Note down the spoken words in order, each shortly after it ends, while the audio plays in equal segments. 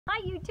Hi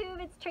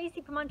YouTube, it's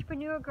Tracy from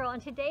Entrepreneur Girl,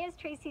 and today is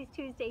Tracy's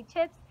Tuesday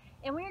Tips,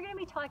 and we're going to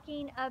be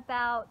talking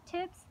about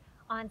tips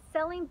on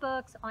selling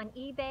books on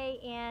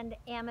eBay and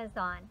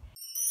Amazon.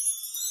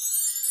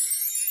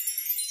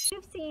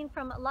 You've seen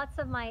from lots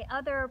of my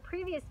other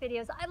previous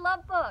videos, I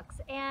love books.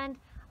 And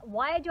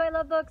why do I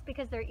love books?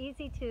 Because they're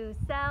easy to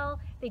sell,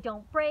 they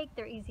don't break,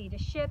 they're easy to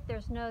ship,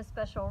 there's no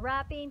special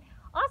wrapping.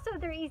 Also,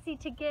 they're easy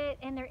to get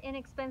and they're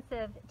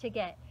inexpensive to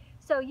get.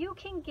 So you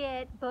can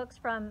get books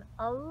from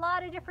a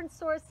lot of different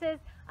sources.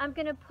 I'm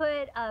going to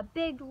put a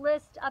big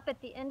list up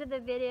at the end of the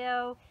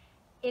video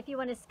if you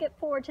want to skip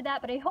forward to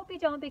that, but I hope you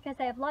don't, because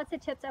I have lots of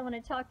tips I want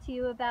to talk to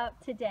you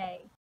about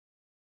today.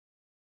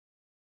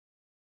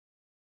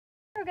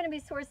 We're going to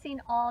be sourcing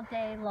all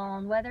day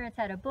long, whether it's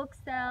at a book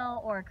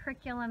sale or a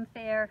curriculum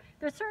fair.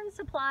 There's certain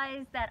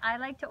supplies that I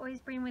like to always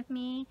bring with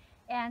me,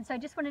 and so I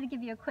just wanted to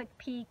give you a quick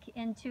peek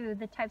into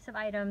the types of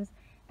items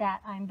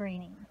that I'm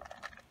bringing.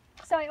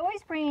 So I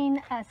always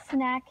bring a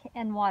snack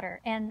and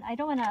water, and I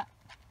don't want to,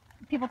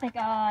 people think,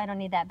 oh, I don't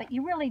need that, but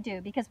you really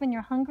do, because when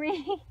you're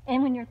hungry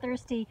and when you're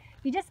thirsty,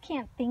 you just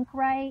can't think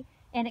right,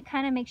 and it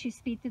kind of makes you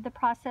speed through the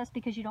process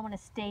because you don't want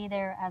to stay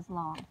there as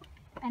long.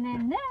 And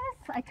then this,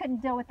 I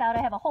couldn't deal without.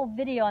 I have a whole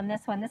video on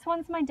this one. This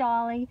one's my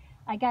dolly.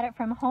 I got it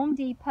from Home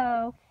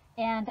Depot,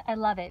 and I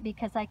love it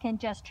because I can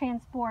just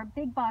transport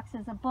big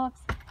boxes of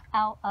books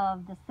out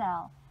of the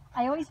cell.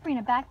 I always bring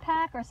a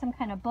backpack or some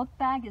kind of book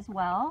bag as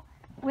well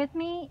with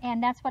me,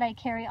 and that's what I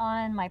carry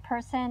on my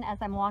person as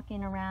I'm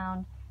walking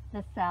around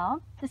the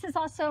cell. This is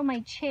also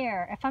my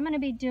chair. If I'm going to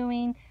be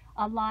doing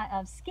a lot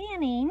of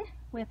scanning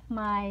with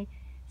my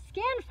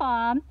scan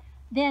fob,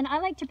 then I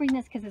like to bring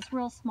this because it's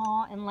real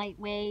small and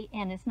lightweight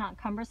and it's not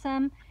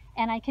cumbersome,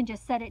 and I can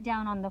just set it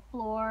down on the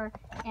floor,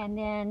 and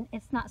then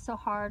it's not so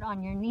hard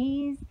on your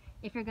knees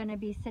if you're going to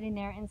be sitting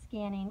there and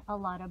scanning a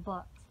lot of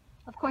books.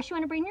 Of course, you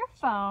want to bring your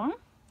phone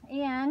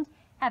and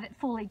have it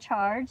fully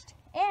charged,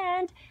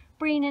 and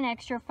bring an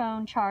extra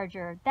phone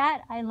charger.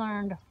 That I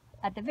learned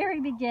at the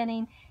very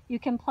beginning. You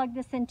can plug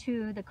this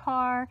into the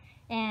car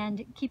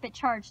and keep it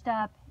charged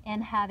up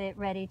and have it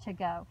ready to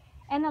go.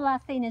 And the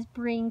last thing is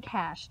bring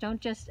cash.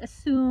 Don't just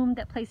assume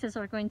that places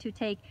are going to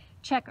take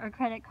check or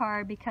credit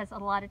card, because a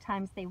lot of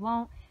times they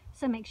won't.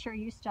 So make sure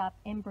you stop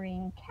and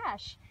bring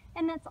cash.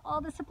 And that's all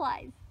the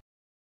supplies.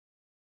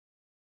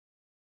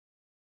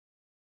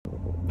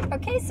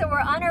 Okay, so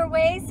we're on our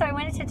way. So I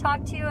wanted to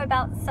talk to you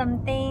about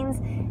some things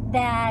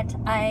that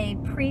I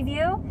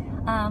preview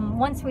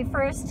once we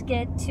first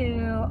get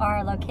to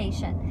our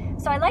location.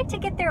 So I like to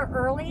get there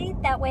early,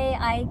 that way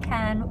I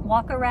can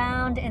walk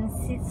around and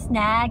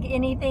snag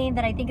anything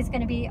that I think is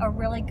going to be a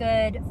really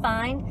good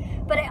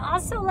find. But I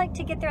also like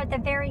to get there at the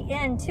very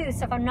end too,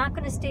 so if I'm not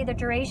going to stay the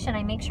duration,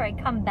 I make sure I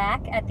come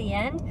back at the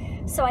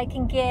end so I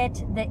can get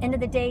the end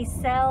of the day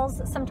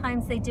sales.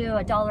 Sometimes they do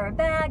 $1 a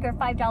bag or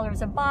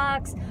 $5 a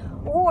box,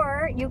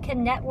 or you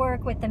can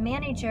network with the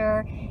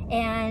manager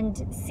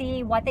and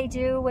see what they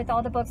do with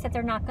all the books that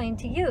they're not going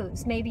to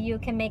use. Maybe you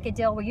can make a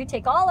deal where you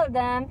take all of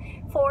them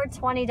for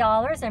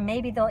 $20, and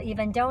maybe they'll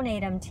even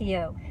donate them to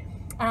you.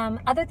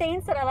 Other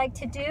things that I like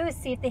to do is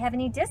see if they have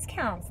any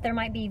discounts. There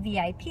might be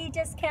VIP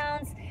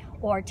discounts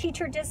or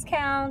teacher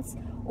discounts,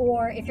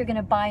 or if you're going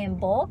to buy in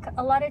bulk,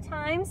 a lot of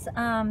times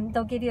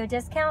they'll give you a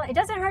discount. It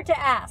doesn't hurt to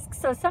ask.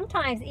 So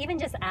sometimes even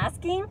just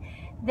asking,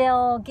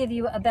 they'll give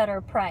you a better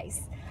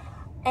price.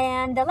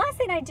 And the last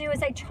thing I do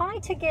is I try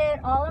to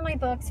get all of my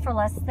books for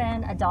less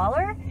than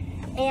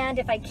 $1. And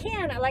if I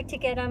can, I like to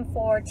get them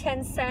for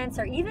 10 cents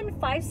or even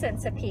 5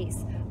 cents a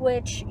piece,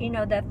 which, you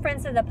know, the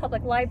Friends of the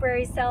Public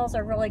Library sales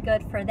are really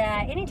good for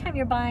that. Anytime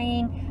you're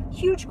buying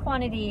huge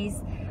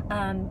quantities,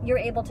 you're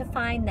able to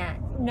find that.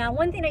 Now,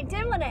 one thing I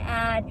did want to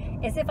add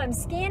is if I'm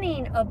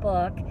scanning a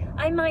book,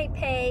 I might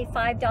pay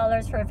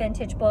 $5 for a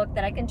vintage book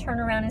that I can turn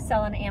around and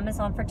sell on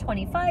Amazon for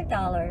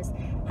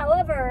 $25.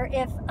 However,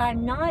 if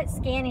I'm not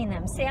scanning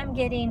them, say I'm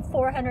getting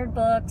 400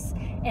 books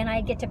and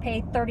I get to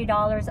pay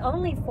 $30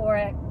 only for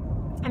it,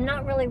 I'm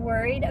not really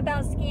worried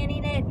about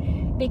scanning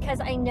it, because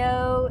I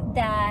know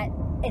that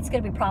it's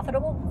going to be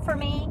profitable for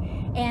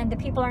me, and the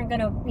people aren't going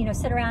to, you know,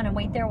 sit around and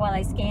wait there while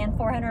I scan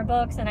 400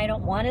 books, and I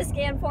don't want to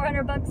scan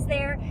 400 books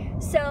there.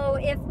 So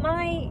if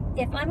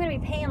I'm going to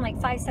be paying like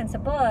 5 cents a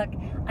book,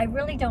 I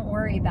really don't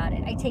worry about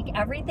it. I take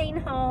everything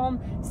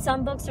home.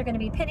 Some books are going to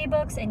be penny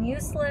books and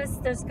useless.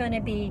 There's going to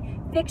be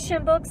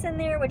fiction books in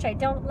there, which I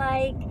don't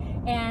like,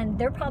 and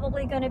they're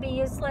probably going to be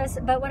useless.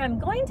 But what I'm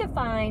going to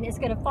find is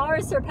going to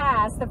far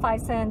surpass the 5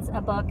 cents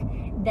a book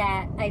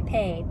that I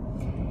paid.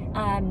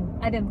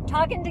 I've been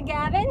talking to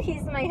Gavin,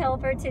 he's my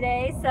helper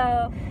today,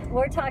 so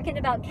we're talking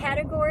about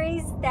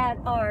categories that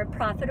are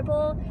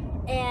profitable,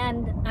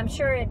 and I'm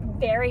sure it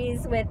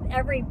varies with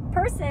every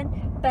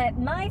person, but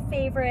my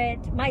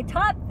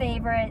top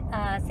favorite,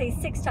 say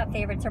 6 top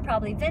favorites are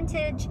probably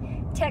vintage,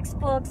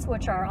 textbooks,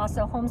 which are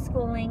also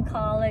homeschooling,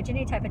 college,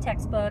 any type of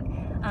textbook,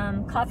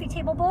 coffee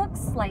table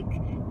books, like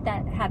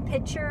that have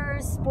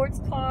pictures,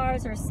 sports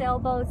cars or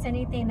sailboats,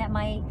 anything that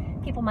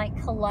people might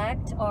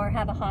collect or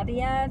have a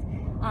hobby of.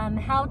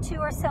 How-to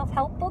or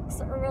self-help books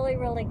are really,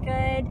 really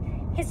good.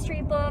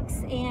 history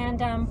books and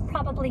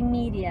probably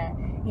media.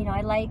 You know,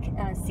 I like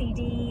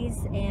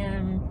CDs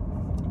and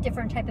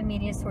different type of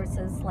media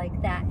sources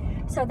like that.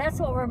 So that's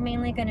what we're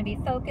mainly going to be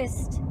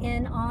focused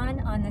in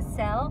on the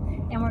sale,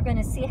 and we're going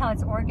to see how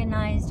it's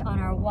organized on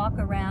our walk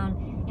around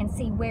and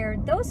see where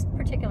those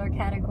particular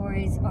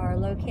categories are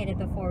located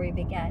before we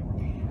begin.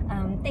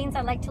 Things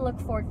I like to look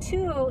for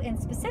too in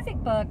specific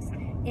books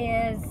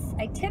is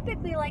I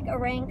typically like a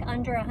rank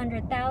under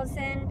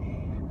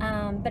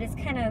 100,000, but it's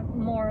kind of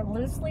more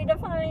loosely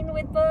defined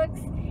with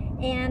books.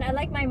 And I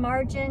like my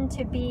margin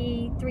to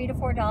be $3 to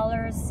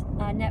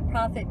 $4 net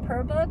profit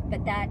per book,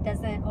 but that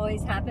doesn't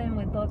always happen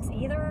with books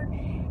either.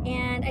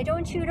 And I don't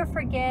want you to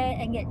forget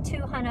and get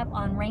too hung up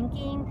on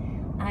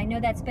ranking. I know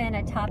that's been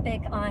a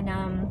topic on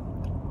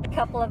a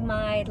couple of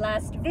my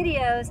last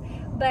videos,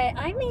 but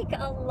I make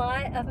a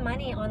lot of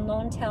money on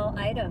long tail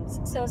items.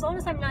 So as long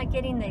as I'm not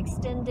getting the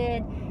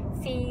extended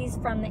fees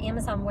from the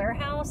Amazon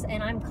warehouse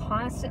and I'm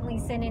constantly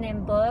sending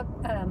in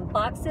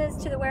boxes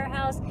to the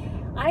warehouse,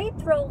 I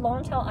throw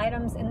long tail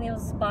items in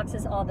those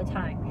boxes all the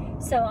time.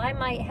 So I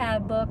might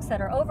have books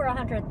that are over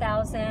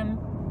 100,000.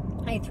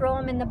 I throw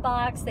them in the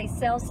box, they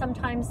sell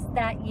sometimes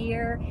that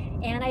year,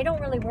 and I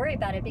don't really worry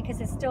about it because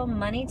it's still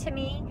money to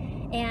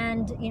me.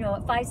 And you know,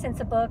 at 5 cents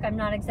a book, I'm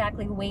not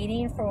exactly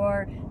waiting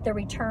for the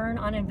return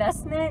on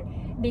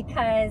investment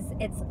because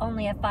it's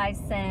only a 5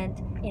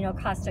 cent, you know,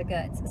 cost of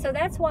goods. So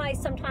that's why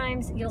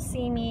sometimes you'll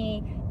see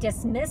me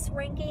dismiss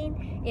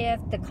ranking if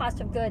the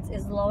cost of goods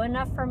is low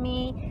enough for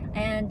me.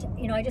 And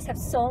you know, I just have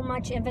so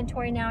much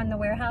inventory now in the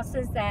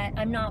warehouses that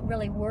I'm not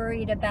really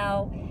worried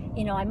about,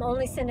 you know, I'm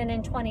only sending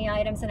in 20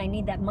 items and I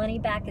need that money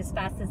back as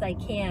fast as I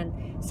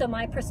can. So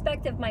my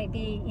perspective might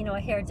be, you know, a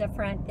hair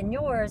different than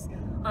yours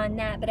on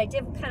that, but I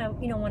did kind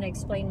of, you know, want to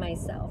explain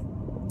myself.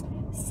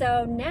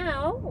 So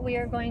now we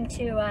are going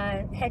to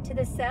head to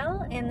the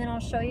cell and then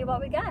I'll show you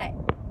what we got.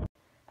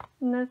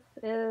 And this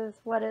is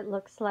what it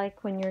looks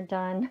like when you're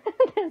done.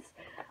 This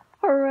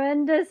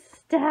horrendous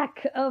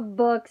stack of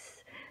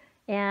books,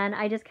 and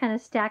I just kind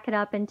of stack it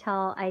up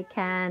until I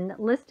can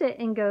list it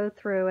and go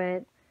through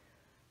it.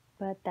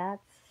 But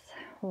that's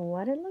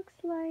what it looks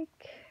like.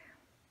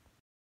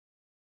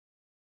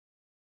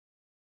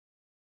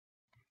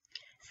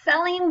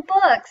 Selling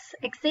books,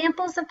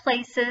 examples of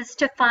places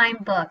to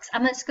find books.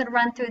 I'm just going to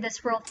run through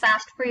this real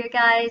fast for you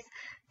guys.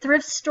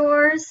 Thrift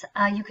stores,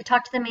 you could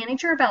talk to the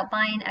manager about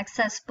buying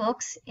excess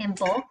books in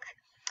bulk.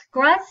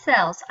 Garage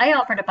sales, I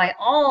offer to buy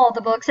all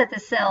the books at the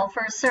sale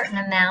for a certain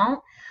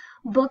amount.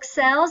 Book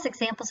sales,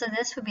 examples of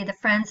this would be the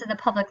Friends of the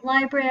Public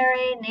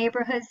Library,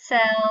 neighborhood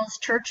sales,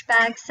 church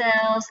bag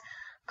sales.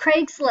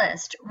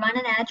 Craigslist, run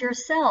an ad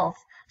yourself.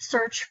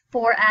 Search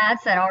for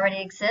ads that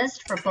already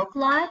exist for book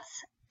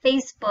lots.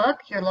 Facebook,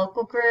 your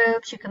local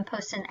groups, you can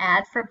post an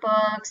ad for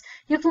books.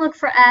 You can look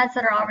for ads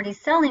that are already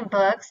selling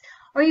books,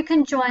 or you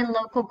can join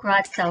local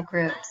garage sale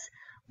groups.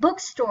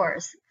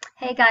 Bookstores.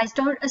 Hey guys,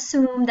 don't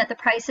assume that the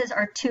prices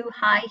are too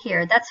high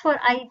here. That's what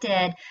I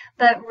did.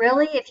 But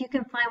really, if you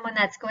can find one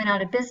that's going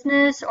out of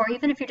business, or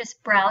even if you're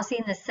just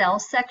browsing the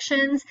sales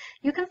sections,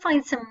 you can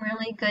find some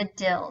really good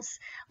deals.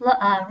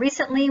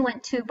 Recently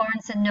went to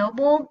Barnes &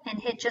 Noble and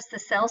hit just the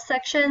sales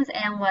sections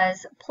and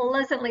was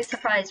pleasantly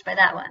surprised by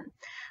that one.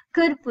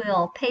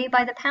 Goodwill, pay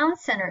by the pound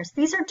centers.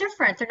 These are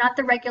different. They're not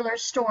the regular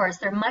stores.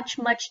 They're much,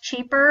 much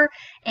cheaper.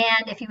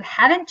 And if you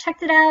haven't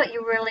checked it out,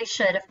 you really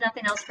should, if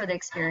nothing else for the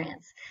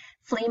experience.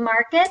 Flea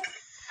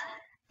markets,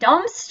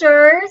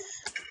 dumpsters,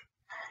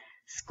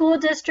 school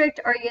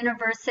district or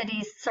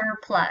university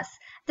surplus.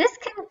 This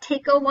can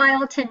take a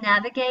while to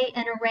navigate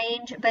and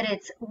arrange, but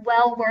it's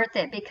well worth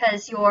it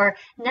because you're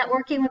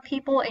networking with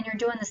people and you're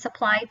doing the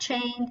supply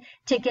chain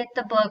to get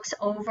the books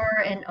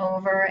over and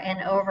over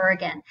and over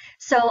again.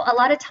 So a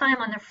lot of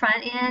time on the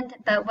front end,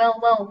 but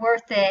well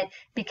worth it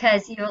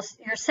because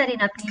you're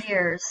setting up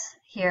years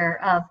here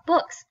of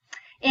books.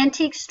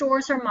 Antique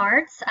stores or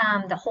marts,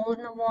 the hole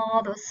in the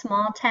wall, those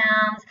small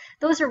towns,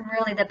 those are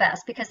really the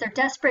best because they're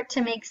desperate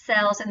to make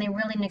sales and they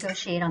really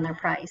negotiate on their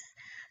price.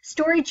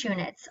 Storage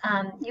units,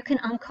 you can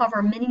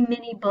uncover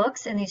many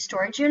books in these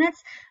storage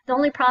units. The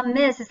only problem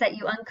is that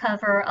you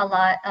uncover a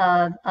lot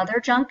of other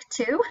junk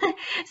too.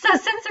 So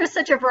since there's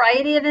such a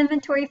variety of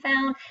inventory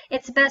found,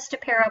 it's best to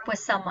pair up with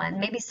someone.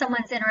 Maybe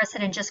someone's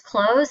interested in just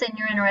clothes and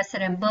you're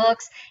interested in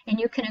books, and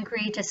you can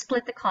agree to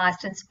split the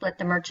cost and split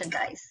the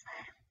merchandise.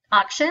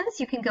 Auctions,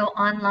 you can go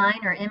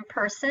online or in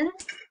person.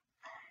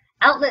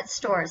 Outlet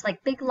stores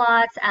like Big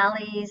Lots,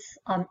 Ollie's,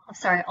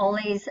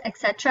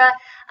 etc.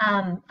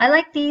 I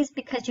like these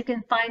because you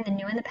can find the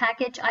new in the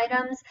package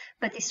items,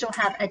 but they still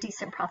have a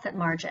decent profit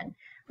margin.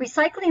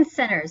 Recycling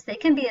centers, they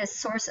can be a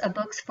source of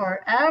books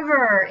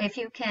forever if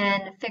you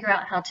can figure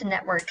out how to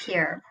network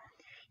here.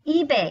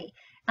 eBay,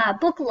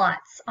 book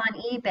lots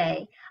on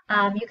eBay.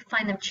 You can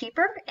find them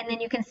cheaper, and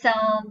then you can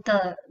sell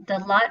the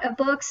lot of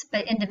books,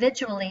 but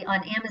individually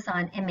on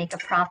Amazon and make a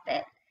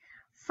profit.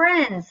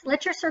 Friends,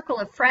 let your circle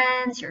of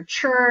friends, your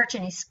church,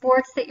 any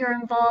sports that you're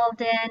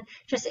involved in,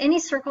 just any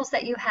circles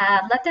that you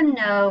have, let them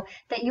know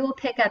that you will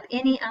pick up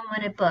any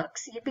unwanted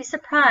books. You'd be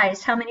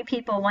surprised how many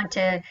people want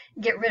to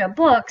get rid of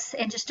books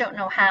and just don't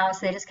know how,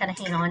 so they just kind of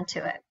hang on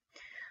to it.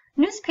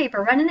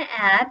 Newspaper, run an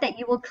ad that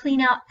you will clean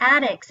out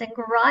attics and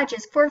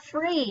garages for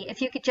free if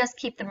you could just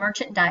keep the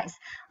merchandise.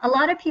 A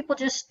lot of people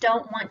just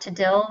don't want to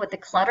deal with the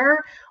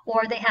clutter,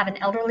 or they have an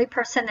elderly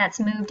person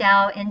that's moved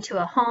out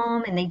into a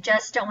home and they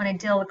just don't want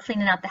to deal with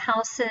cleaning out the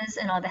houses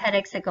and all the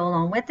headaches that go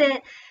along with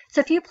it.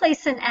 So if you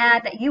place an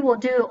ad that you will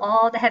do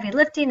all the heavy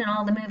lifting and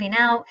all the moving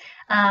out,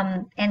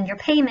 and your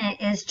payment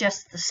is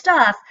just the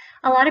stuff,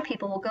 a lot of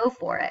people will go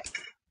for it.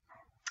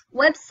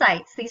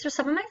 Websites, these are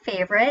some of my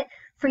favorite.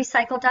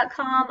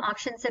 Freecycle.com,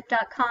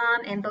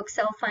 auctionzip.com, and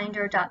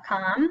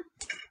booksellfinder.com.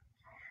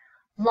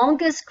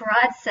 Longest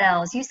garage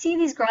sales. You see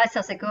these garage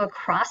sales that go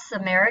across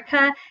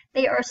America.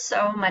 They are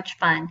so much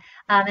fun.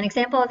 An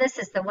example of this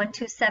is the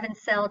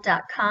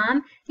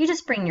 127sale.com. You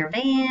just bring your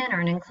van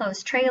or an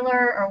enclosed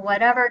trailer or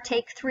whatever,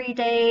 take 3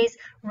 days,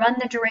 run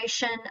the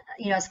duration,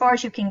 as far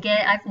as you can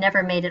get. I've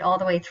never made it all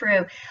the way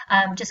through.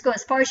 Just go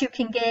as far as you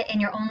can get,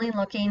 and you're only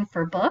looking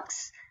for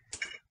books.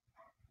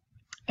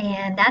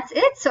 And that's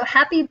it. So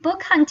happy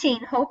book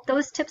hunting. Hope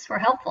those tips were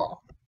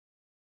helpful.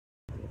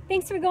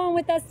 Thanks for going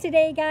with us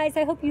today, guys.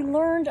 I hope you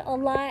learned a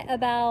lot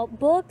about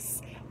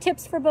books,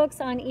 tips for books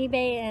on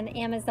eBay and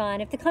Amazon.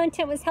 If the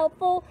content was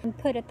helpful,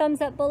 put a thumbs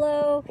up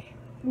below,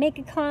 make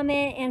a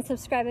comment, and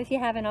subscribe if you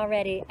haven't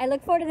already. I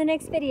look forward to the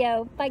next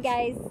video. Bye,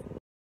 guys.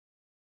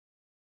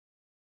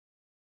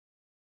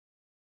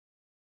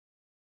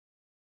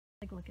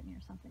 Look at me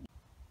or something.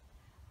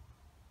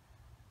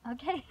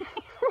 Okay.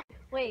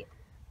 Wait.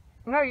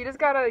 No, you just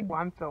gotta. Well,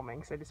 I'm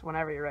filming, so just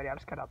whenever you're ready, I'll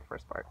just cut out the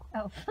first part.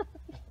 Oh.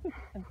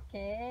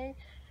 Okay.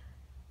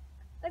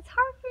 It's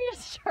hard for me to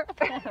start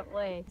that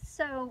way.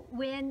 So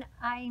when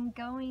I'm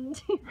going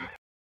to